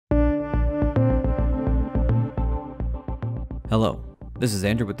Hello, this is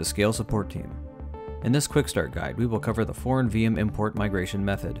Andrew with the Scale Support Team. In this quick start guide, we will cover the foreign VM import migration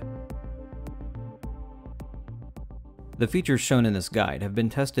method. The features shown in this guide have been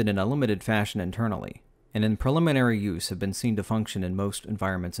tested in a limited fashion internally, and in preliminary use have been seen to function in most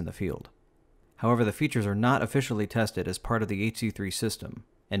environments in the field. However, the features are not officially tested as part of the HC3 system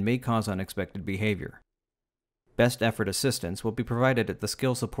and may cause unexpected behavior. Best effort assistance will be provided at the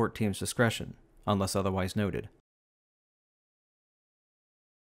Scale Support Team's discretion, unless otherwise noted.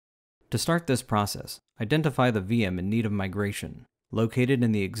 To start this process, identify the VM in need of migration, located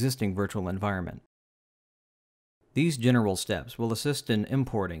in the existing virtual environment. These general steps will assist in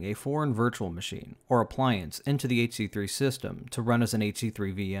importing a foreign virtual machine or appliance into the HC3 system to run as an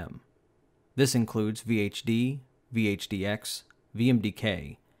HC3 VM. This includes VHD, VHDX,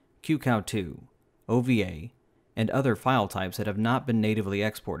 VMDK, QCOW2, OVA, and other file types that have not been natively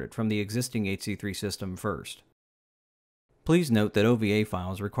exported from the existing HC3 system first. Please note that OVA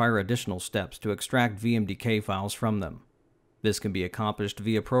files require additional steps to extract VMDK files from them. This can be accomplished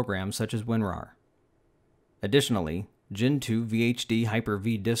via programs such as WinRAR. Additionally, Gen 2 VHD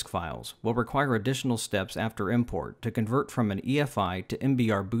Hyper-V disk files will require additional steps after import to convert from an EFI to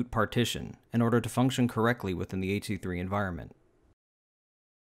MBR boot partition in order to function correctly within the HC3 environment.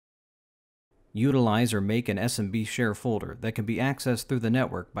 Utilize or make an SMB share folder that can be accessed through the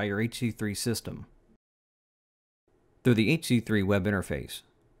network by your HC3 system. Through the HC3 web interface,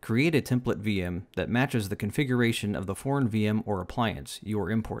 create a template VM that matches the configuration of the foreign VM or appliance you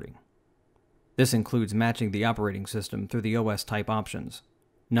are importing. This includes matching the operating system through the OS type options,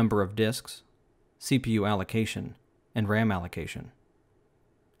 number of disks, CPU allocation, and RAM allocation.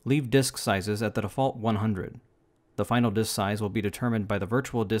 Leave disk sizes at the default 100. The final disk size will be determined by the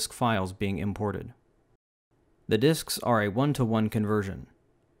virtual disk files being imported. The disks are a one-to-one conversion.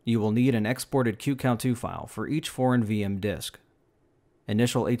 You will need an exported QCOW2 file for each foreign VM disk.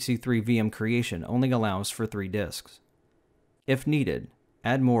 Initial HC3 VM creation only allows for 3 disks. If needed,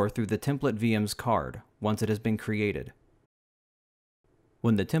 add more through the template VM's card once it has been created.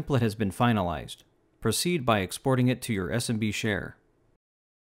 When the template has been finalized, proceed by exporting it to your SMB share.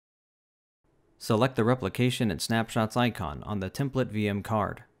 Select the replication and snapshots icon on the template VM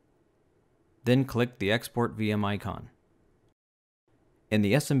card. Then click the Export VM icon. In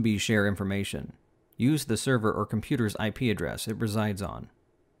the SMB share information, use the server or computer's IP address it resides on.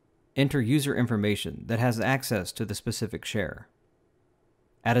 Enter user information that has access to the specific share.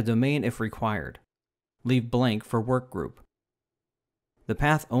 Add a domain if required. Leave blank for workgroup. The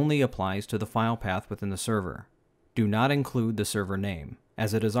path only applies to the file path within the server. Do not include the server name,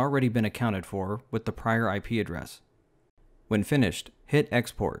 as it has already been accounted for with the prior IP address. When finished, hit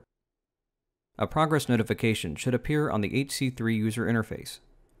Export. A progress notification should appear on the HC3 user interface.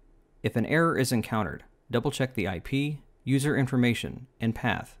 If an error is encountered, double-check the IP, user information, and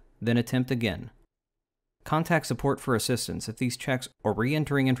path, then attempt again. Contact support for assistance if these checks or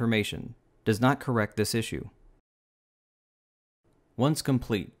re-entering information does not correct this issue. Once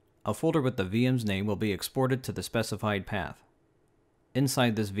complete, a folder with the VM's name will be exported to the specified path.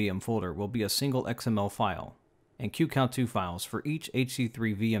 Inside this VM folder will be a single XML file and QCOW2 files for each HC3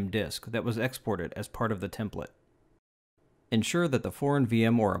 VM disk that was exported as part of the template. Ensure that the foreign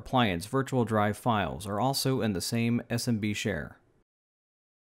VM or appliance virtual drive files are also in the same SMB share.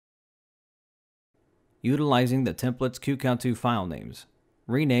 Utilizing the template's QCOW2 file names,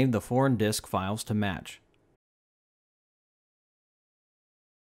 rename the foreign disk files to match.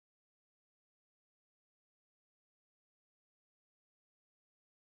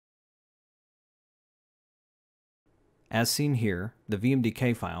 As seen here, the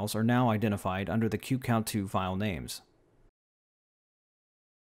VMDK files are now identified under the QCOW2 file names.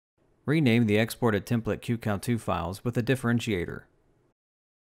 Rename the exported template QCOW2 files with a differentiator.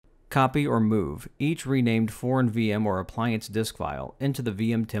 Copy or move each renamed foreign VM or appliance disk file into the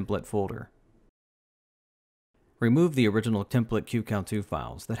VM template folder. Remove the original template QCOW2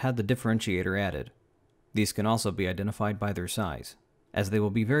 files that had the differentiator added. These can also be identified by their size, as they will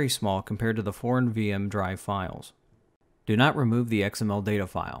be very small compared to the foreign VM drive files. Do not remove the XML data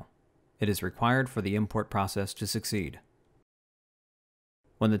file. It is required for the import process to succeed.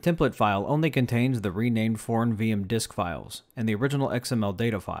 When the template file only contains the renamed foreign VM disk files and the original XML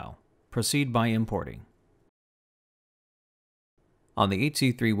data file, proceed by importing. On the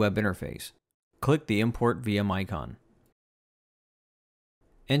HC3 web interface, click the Import VM icon.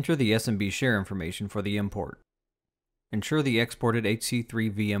 Enter the SMB share information for the import. Ensure the exported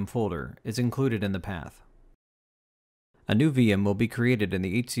HC3 VM folder is included in the path. A new VM will be created in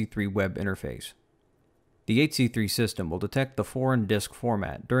the HC3 web interface. The HC3 system will detect the foreign disk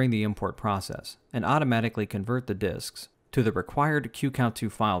format during the import process and automatically convert the disks to the required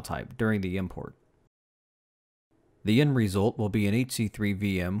QCount2 file type during the import. The end result will be an HC3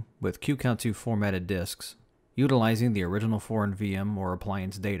 VM with QCount2 formatted disks, utilizing the original foreign VM or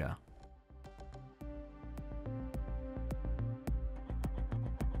appliance data.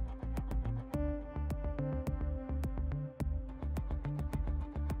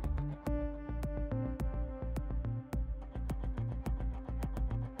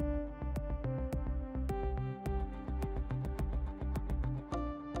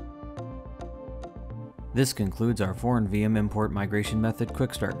 This concludes our foreign VM import migration method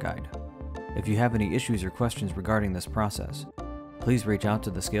quick start guide. If you have any issues or questions regarding this process, please reach out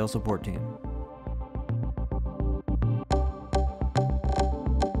to the Scale support team.